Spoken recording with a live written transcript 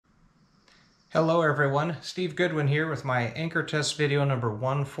Hello everyone, Steve Goodwin here with my anchor test video number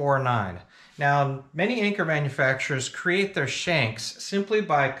 149. Now, many anchor manufacturers create their shanks simply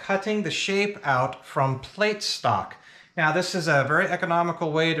by cutting the shape out from plate stock. Now, this is a very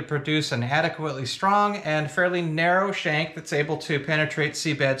economical way to produce an adequately strong and fairly narrow shank that's able to penetrate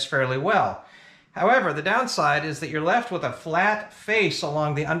seabeds fairly well. However, the downside is that you're left with a flat face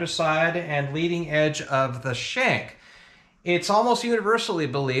along the underside and leading edge of the shank. It's almost universally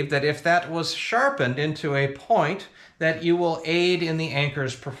believed that if that was sharpened into a point, that you will aid in the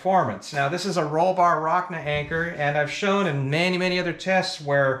anchor's performance. Now, this is a roll bar Rockna anchor, and I've shown in many other tests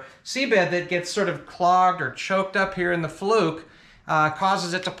where seabed that gets sort of clogged or choked up here in the fluke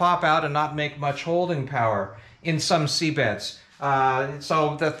causes it to pop out and not make much holding power in some seabeds.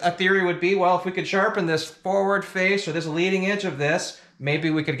 So a theory would be, well, if we could sharpen this forward face or this leading edge of this,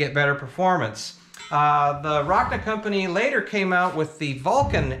 maybe we could get better performance. The Rockna company later came out with the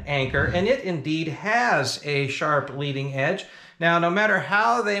Vulcan anchor, and it indeed has a sharp leading edge. Now, no matter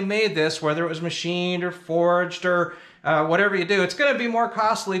how they made this, whether it was machined or forged or whatever you do, it's going to be more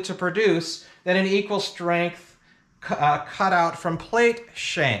costly to produce than an equal strength cutout from plate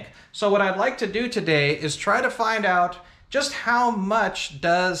shank. So what I'd like to do today is try to find out just how much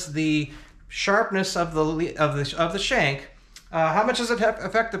does the sharpness of the shank, how much does it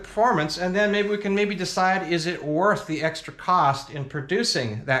affect the performance, and then maybe we can decide, is it worth the extra cost in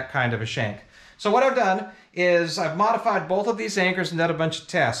producing that kind of a shank. So what I've done is I've modified both of these anchors and done a bunch of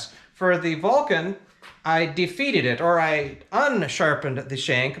tests. For the Vulcan, I defeated it, or I unsharpened the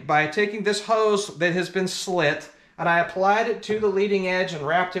shank by taking this hose that has been slit, and I applied it to the leading edge and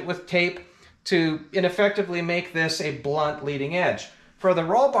wrapped it with tape to ineffectively make this a blunt leading edge. For the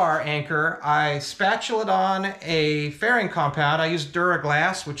roll bar anchor, I spatulaed on a fairing compound. I used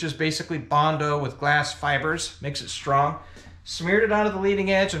Duraglass, which is basically Bondo with glass fibers, makes it strong. Smeared it onto the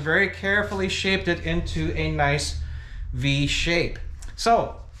leading edge and very carefully shaped it into a nice V shape.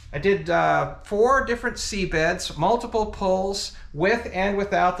 So I did 4 different seabeds, multiple pulls with and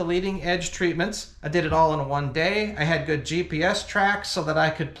without the leading edge treatments. I did it all in one day. I had good GPS tracks so that I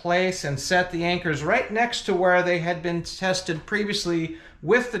could place and set the anchors right next to where they had been tested previously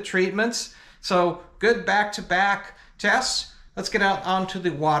with the treatments. So good back-to-back tests. Let's get out onto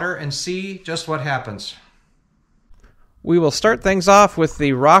the water and see just what happens. We will start things off with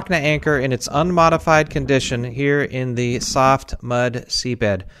the Rockna anchor in its unmodified condition here in the soft mud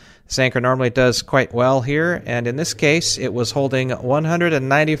seabed. This anchor normally does quite well here, and in this case it was holding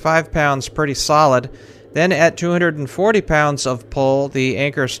 195 pounds pretty solid. Then at 240 pounds of pull, the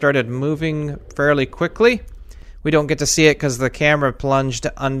anchor started moving fairly quickly. We don't get to see it because the camera plunged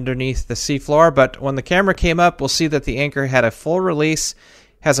underneath the seafloor, but when the camera came up, we'll see that the anchor had a full release,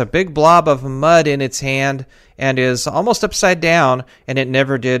 has a big blob of mud in its hand, and is almost upside down, and it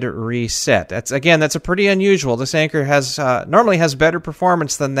never did reset. That's a pretty unusual. This anchor has normally has better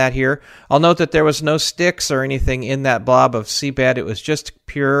performance than that here. I'll note that there was no sticks or anything in that blob of seabed. It was just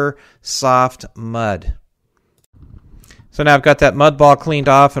pure, soft mud. So now I've got that mud ball cleaned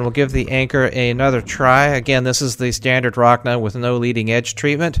off, and we'll give the anchor another try. Again, this is the standard Rockna with no leading edge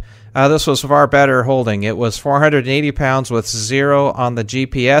treatment. This was far better holding. It was 480 pounds with 0 on the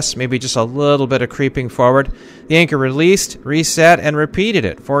GPS, maybe just a little bit of creeping forward. The anchor released, reset, and repeated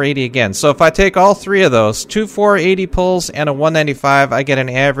it, 480 again. So if I take all 3 of those, 2 480 pulls and a 195, I get an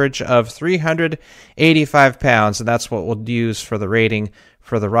average of 385 pounds, and that's what we'll use for the rating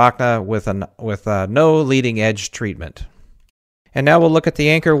for the Rockna with no leading edge treatment. And now we'll look at the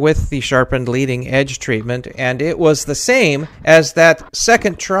anchor with the sharpened leading edge treatment, and it was the same as that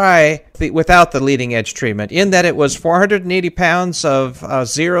second try without the leading edge treatment, in that it was 480 pounds of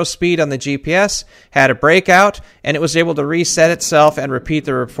 0 speed on the GPS, had a breakout, and it was able to reset itself and repeat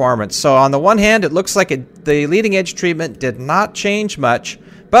the performance. So on the one hand, it looks like the leading edge treatment did not change much,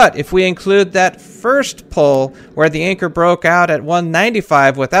 but if we include that first pull where the anchor broke out at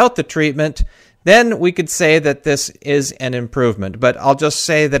 195 without the treatment, then we could say that this is an improvement, but I'll just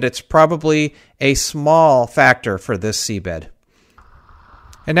say that it's probably a small factor for this seabed.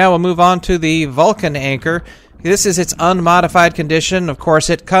 And now we'll move on to the Vulcan anchor. This is its unmodified condition. Of course,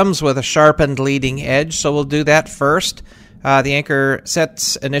 it comes with a sharpened leading edge, so we'll do that first. The anchor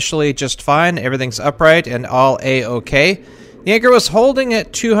sets initially just fine. Everything's upright and all A-OK. The anchor was holding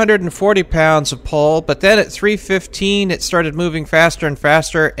at 240 pounds of pull, but then at 315 it started moving faster and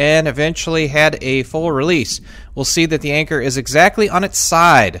faster and eventually had a full release. We'll see that the anchor is exactly on its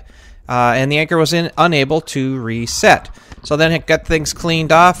side, and the anchor was unable to reset. So then it got things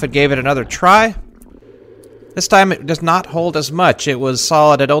cleaned off and gave it another try. This time it does not hold as much. It was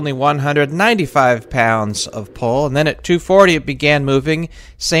solid at only 195 pounds of pull, and then at 240 it began moving.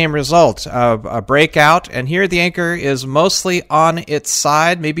 Same result, a breakout, and here the anchor is mostly on its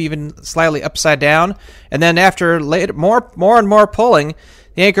side, maybe even slightly upside down, and then after more and more pulling,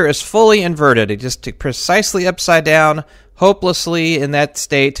 the anchor is fully inverted. It just precisely upside down, hopelessly in that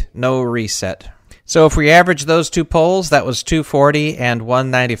state, no reset. So if we average those two pulls, that was 240 and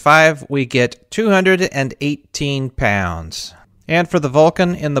 195, we get 218 pounds. And for the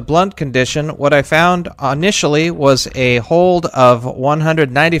Vulcan in the blunt condition, what I found initially was a hold of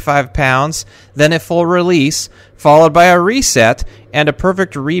 195 pounds, then a full release, followed by a reset, and a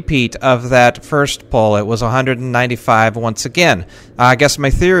perfect repeat of that first pull. It was 195 once again. I guess my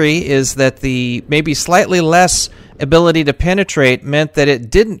theory is that the maybe slightly less ability to penetrate meant that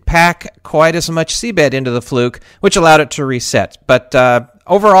it didn't pack quite as much seabed into the fluke, which allowed it to reset. But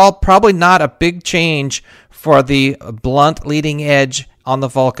overall, probably not a big change for the blunt leading edge on the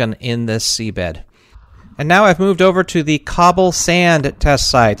Vulcan in this seabed. And now I've moved over to the cobble sand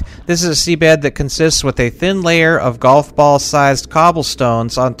test site. This is a seabed that consists with a thin layer of golf ball-sized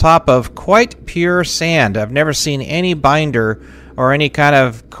cobblestones on top of quite pure sand. I've never seen any binder or any kind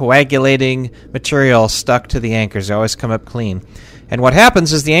of coagulating material stuck to the anchors. They always come up clean. And what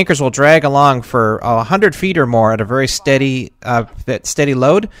happens is the anchors will drag along for 100 feet or more at a very steady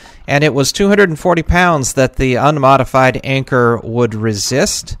load, and it was 240 pounds that the unmodified anchor would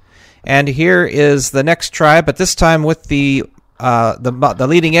resist. And here is the next try, but this time with the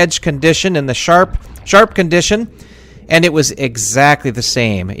leading edge condition and the sharp condition, and it was exactly the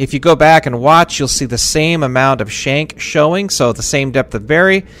same. If you go back and watch, you'll see the same amount of shank showing, so the same depth of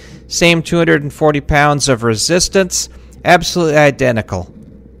bury, same 240 pounds of resistance, absolutely identical.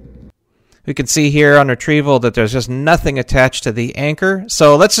 We can see here on retrieval that there's just nothing attached to the anchor.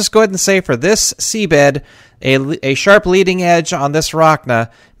 So let's just go ahead and say for this seabed, a sharp leading edge on this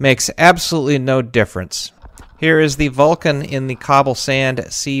Rockna makes absolutely no difference. Here is the Vulcan in the cobble sand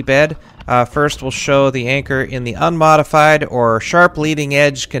seabed. First we'll show the anchor in the unmodified or sharp leading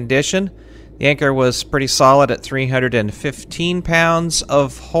edge condition. The anchor was pretty solid at 315 pounds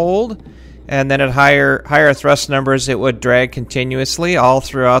of hold. And then at higher thrust numbers, it would drag continuously all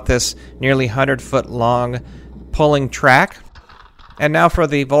throughout this nearly 100-foot long pulling track. And now for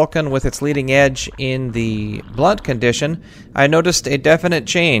the Vulcan with its leading edge in the blunt condition, I noticed a definite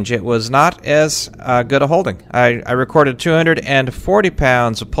change. It was not as good a holding. I recorded 240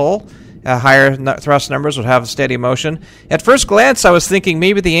 pounds of pull. Higher thrust numbers would have a steady motion. At first glance, I was thinking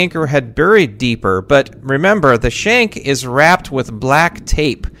maybe the anchor had buried deeper, but remember, the shank is wrapped with black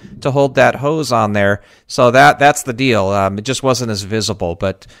tape to hold that hose on there, so that's the deal. It just wasn't as visible,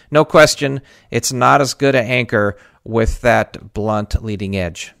 but no question, it's not as good an anchor with that blunt leading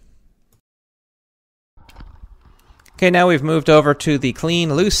edge. Okay, now we've moved over to the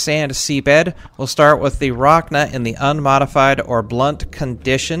clean, loose sand seabed. We'll start with the Rockna in the unmodified or blunt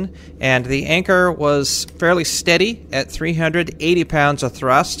condition, and the anchor was fairly steady at 380 pounds of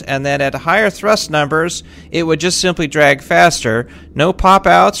thrust, and then at higher thrust numbers, it would just simply drag faster, no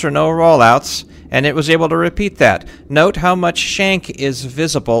pop-outs or no roll-outs, and it was able to repeat that. Note how much shank is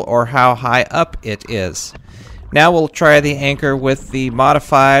visible or how high up it is. Now we'll try the anchor with the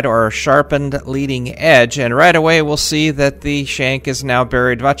modified or sharpened leading edge, and right away we'll see that the shank is now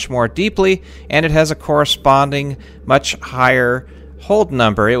buried much more deeply, and it has a corresponding much higher hold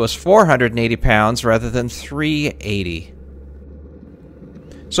number. It was 480 pounds rather than 380.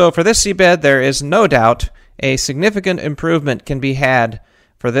 So for this seabed, there is no doubt a significant improvement can be had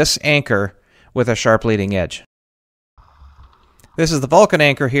for this anchor with a sharp leading edge. This is the Vulcan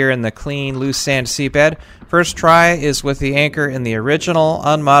anchor here in the clean, loose sand seabed. First try is with the anchor in the original,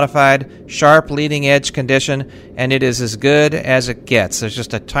 unmodified, sharp leading edge condition, and it is as good as it gets. There's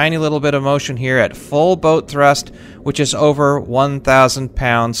just a tiny little bit of motion here at full boat thrust, which is over 1,000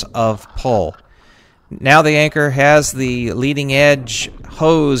 pounds of pull. Now the anchor has the leading edge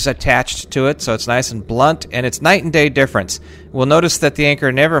hose attached to it, so it's nice and blunt, and it's night and day difference. We'll notice that the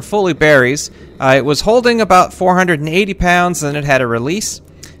anchor never fully buries. It was holding about 480 pounds, and it had a release.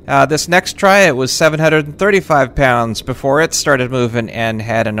 This next try, it was 735 pounds before it started moving and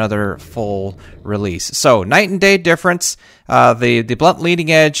had another full release. So night and day difference. The blunt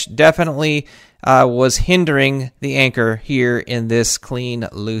leading edge definitely was hindering the anchor here in this clean,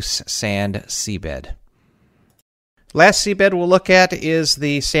 loose sand seabed. Last seabed we'll look at is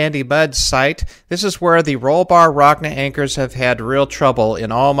the Sandy Mud site. This is where the roll bar Rockna anchors have had real trouble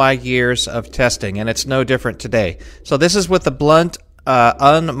in all my years of testing, and it's no different today. So this is with the blunt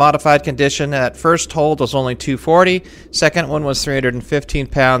unmodified condition. That first hold was only 240. Second one was 315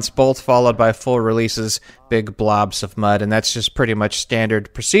 pounds, both followed by full releases, big blobs of mud, and that's just pretty much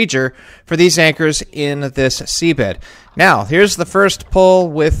standard procedure for these anchors in this seabed. Now, here's the first pull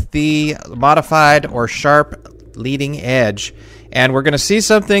with the modified or sharp leading edge. And we're going to see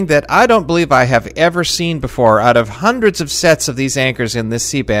something that I don't believe I have ever seen before out of hundreds of sets of these anchors in this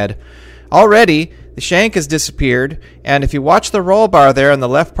seabed. Already, the shank has disappeared, and if you watch the roll bar there on the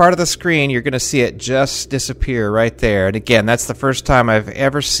left part of the screen, you're going to see it just disappear right there. And again, that's the first time I've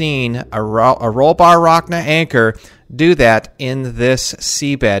ever seen a roll bar Rockna anchor do that in this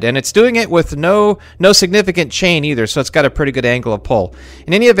seabed. And it's doing it with no significant chain either, so it's got a pretty good angle of pull.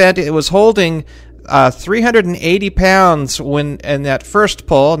 In any event, it was holding 380 pounds when in that first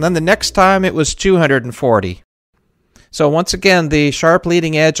pull, and then the next time it was 240. So once again, the sharp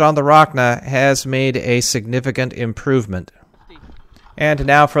leading edge on the Rockna has made a significant improvement. And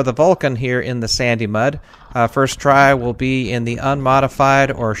now for the Vulcan here in the sandy mud. First try will be in the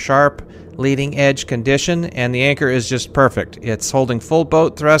unmodified or sharp leading edge condition, and the anchor is just perfect. It's holding full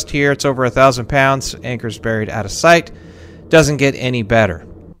boat thrust here. It's over 1,000 pounds. Anchor's buried out of sight. Doesn't get any better.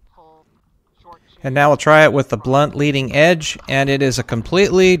 And now we'll try it with the blunt leading edge, and it is a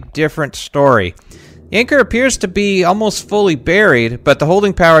completely different story. The anchor appears to be almost fully buried, but the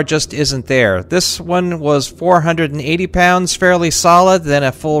holding power just isn't there. This one was 480 pounds, fairly solid, then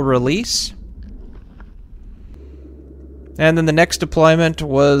a full release. And then the next deployment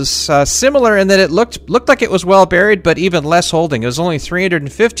was similar in that it looked like it was well buried, but even less holding. It was only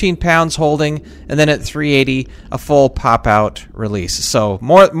 315 pounds holding, and then at 380, a full pop-out release. So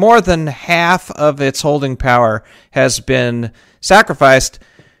more than half of its holding power has been sacrificed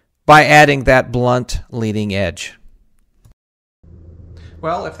by adding that blunt leading edge.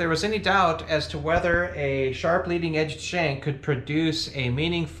 Well, if there was any doubt as to whether a sharp leading edged shank could produce a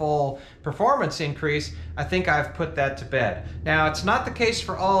meaningful performance increase, I think I've put that to bed. Now, it's not the case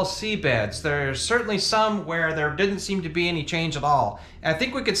for all seabeds. There's certainly some where there didn't seem to be any change at all. And I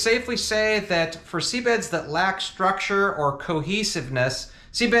think we could safely say that for seabeds that lack structure or cohesiveness,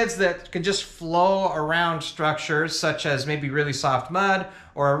 seabeds that can just flow around structures such as maybe really soft mud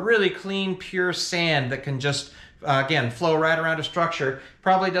or a really clean, pure sand that can just again, flow right around a structure,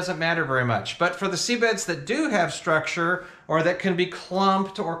 probably doesn't matter very much. But for the seabeds that do have structure or that can be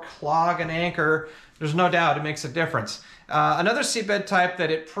clumped or clog an anchor, there's no doubt it makes a difference. Another seabed type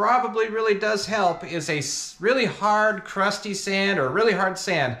that it probably really does help is a really hard, crusty sand or really hard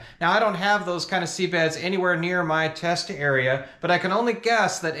sand. Now, I don't have those kind of seabeds anywhere near my test area, but I can only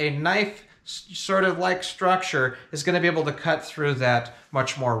guess that a knife sort of like structure is going to be able to cut through that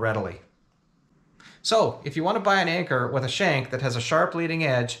much more readily. So, if you want to buy an anchor with a shank that has a sharp leading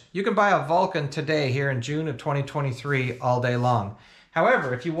edge, you can buy a Vulcan today here in June of 2023 all day long.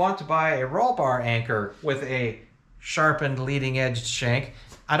 However, if you want to buy a roll bar anchor with a sharpened leading edged shank,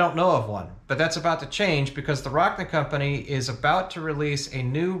 I don't know of one, but that's about to change because the Rockna company is about to release a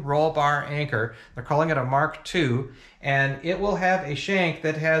new roll bar anchor. They're calling it a Mark II, and it will have a shank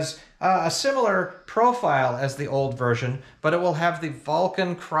that has a similar profile as the old version, but it will have the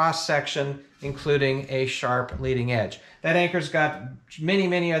Vulcan cross section including a sharp leading edge. That anchor's got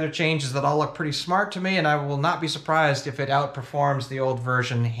many other changes that all look pretty smart to me, and I will not be surprised if it outperforms the old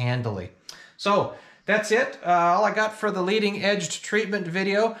version handily. So that's it. All I got for the leading edged treatment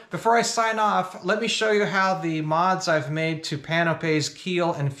video. Before I sign off, let me show you how the mods I've made to Panopay's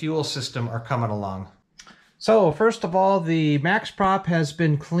keel and fuel system are coming along. So first of all, the max prop has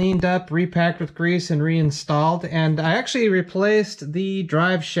been cleaned up, repacked with grease, and reinstalled. And I actually replaced the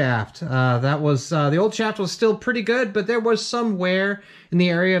drive shaft. The old shaft was still pretty good, but there was some wear in the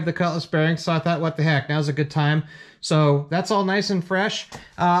area of the cutlass bearing. So I thought, what the heck, now's a good time. So that's all nice and fresh.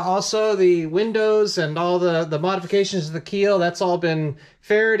 Also, the windows and all the modifications of the keel, that's all been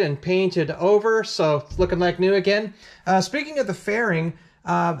faired and painted over. So it's looking like new again. Speaking of the fairing,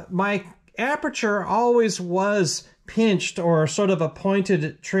 my aperture always was pinched or sort of a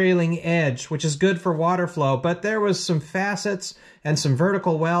pointed trailing edge, which is good for water flow, but there was some facets and some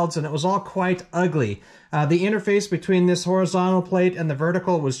vertical welds, and it was all quite ugly. The interface between this horizontal plate and the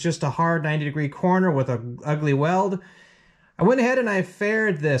vertical was just a hard 90-degree corner with an ugly weld. I went ahead and I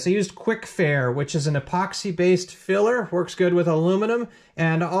faired this. I used Quick Fair, which is an epoxy-based filler, works good with aluminum,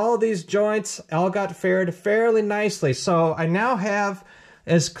 and all these joints all got faired fairly nicely. So I now have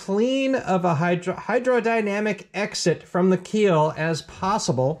as clean of a hydrodynamic exit from the keel as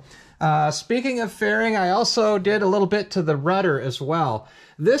possible. Speaking of fairing, I also did a little bit to the rudder as well.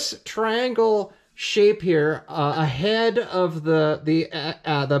 This triangle shape here ahead of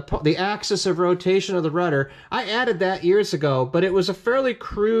the axis of rotation of the rudder. I added that years ago, but it was a fairly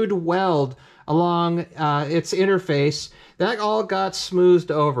crude weld along its interface. That all got smoothed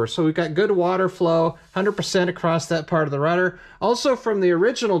over. So we've got good water flow, 100% across that part of the rudder. Also from the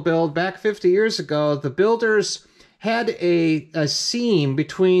original build back 50 years ago, the builders had a seam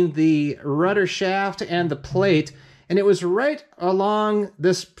between the rudder shaft and the plate, and it was right along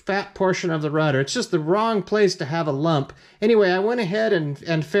this fat portion of the rudder. It's just the wrong place to have a lump. Anyway, I went ahead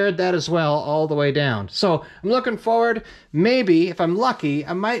and faired that as well all the way down. So I'm looking forward, maybe, if I'm lucky,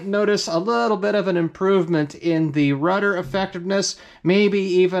 I might notice a little bit of an improvement in the rudder effectiveness, maybe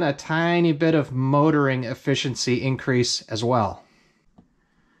even a tiny bit of motoring efficiency increase as well.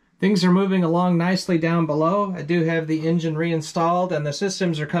 Things are moving along nicely down below. I do have the engine reinstalled and the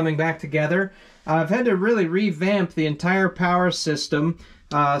systems are coming back together. I've had to really revamp the entire power system.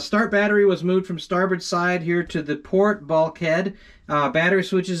 Start battery was moved from starboard side here to the port bulkhead. Battery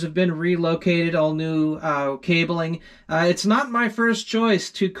switches have been relocated, all new cabling. It's not my first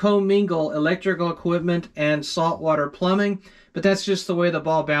choice to commingle electrical equipment and saltwater plumbing, but that's just the way the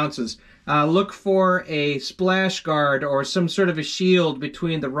ball bounces. Look for a splash guard or some sort of a shield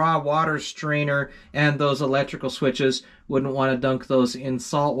between the raw water strainer and those electrical switches. Wouldn't want to dunk those in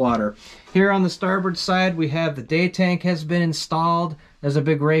salt water. Here on the starboard side, we have the day tank has been installed. There's a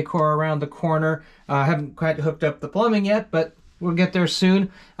big Raycor around the corner. Haven't quite hooked up the plumbing yet, but we'll get there soon.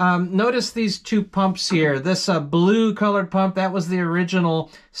 Notice these two pumps here. This blue colored pump, that was the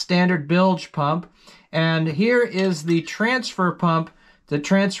original standard bilge pump. And here is the transfer pump that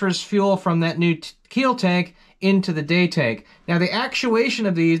transfers fuel from that new keel tank into the day tank. Now the actuation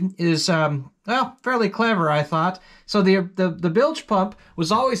of these is, well, fairly clever, I thought. So the bilge pump was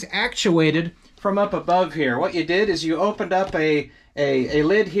always actuated from up above here. What you did is you opened up a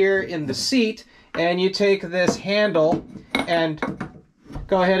lid here in the seat, and you take this handle and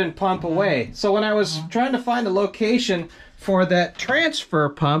go ahead and pump away. So when I was trying to find a location for that transfer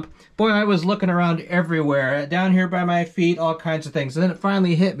pump, boy, I was looking around everywhere, down here by my feet, all kinds of things. And then it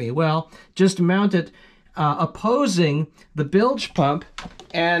finally hit me. Well, just mount it opposing the bilge pump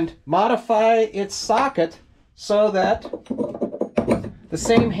and modify its socket so that the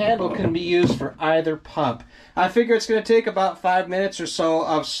same handle can be used for either pump. I figure it's going to take about 5 minutes or so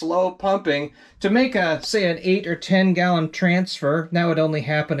of slow pumping to make a, say, an 8 or 10 gallon transfer. That would only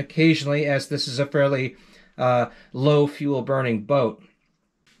happen occasionally, as this is a fairly low fuel burning boat.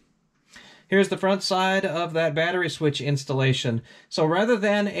 Here's the front side of that battery switch installation. So rather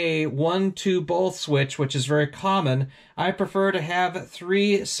than a 1-2 both switch, which is very common, I prefer to have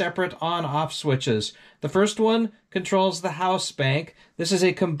 3 separate on-off switches. The first one controls the house bank. This is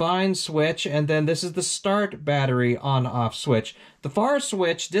a combined switch, and then this is the start battery on-off switch. The far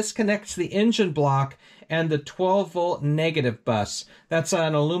switch disconnects the engine block and the 12-volt negative bus. That's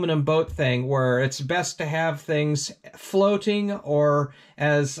an aluminum boat thing where it's best to have things floating or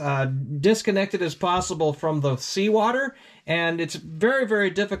as disconnected as possible from the seawater, and it's very, very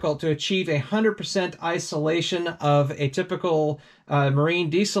difficult to achieve 100% isolation of a typical marine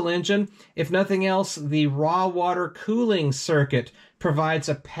diesel engine. If nothing else, the raw water cooling circuit provides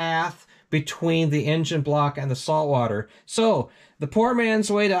a path between the engine block and the salt water. So the poor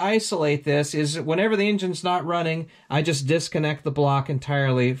man's way to isolate this is whenever the engine's not running, I just disconnect the block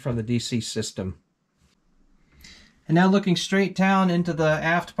entirely from the DC system. And now looking straight down into the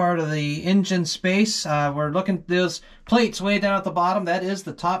aft part of the engine space, we're looking at those plates way down at the bottom. That is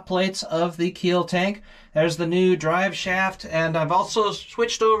the top plates of the keel tank. There's the new drive shaft, and I've also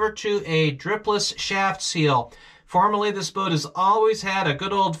switched over to a dripless shaft seal. Formerly, this boat has always had a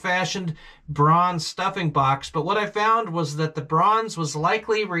good old-fashioned bronze stuffing box, but what I found was that the bronze was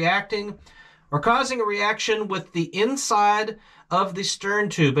likely reacting or causing a reaction with the inside of the stern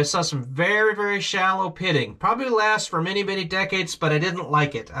tube. I saw some very, very shallow pitting. Probably lasts for many, many decades, but I didn't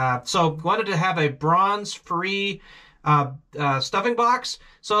like it. So wanted to have a bronze-free stuffing box,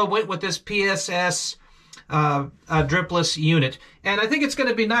 so I went with this PSS dripless unit. And I think it's going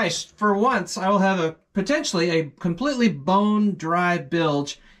to be nice. For once, I will have potentially a completely bone-dry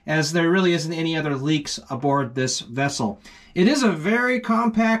bilge, as there really isn't any other leaks aboard this vessel. It is a very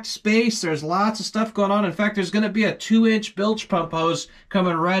compact space. There's lots of stuff going on. In fact, there's going to be a 2-inch bilge pump hose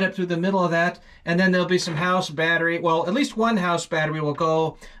coming right up through the middle of that, and then there'll be some house battery. Well, at least one house battery will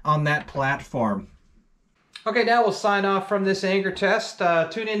go on that platform. Okay, now we'll sign off from this anchor test.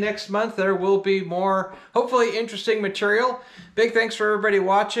 Tune in next month. There will be more, hopefully, interesting material. Big thanks for everybody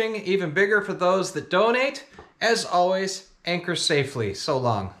watching. Even bigger for those that donate. As always, anchor safely. So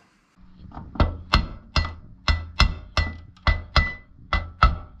long.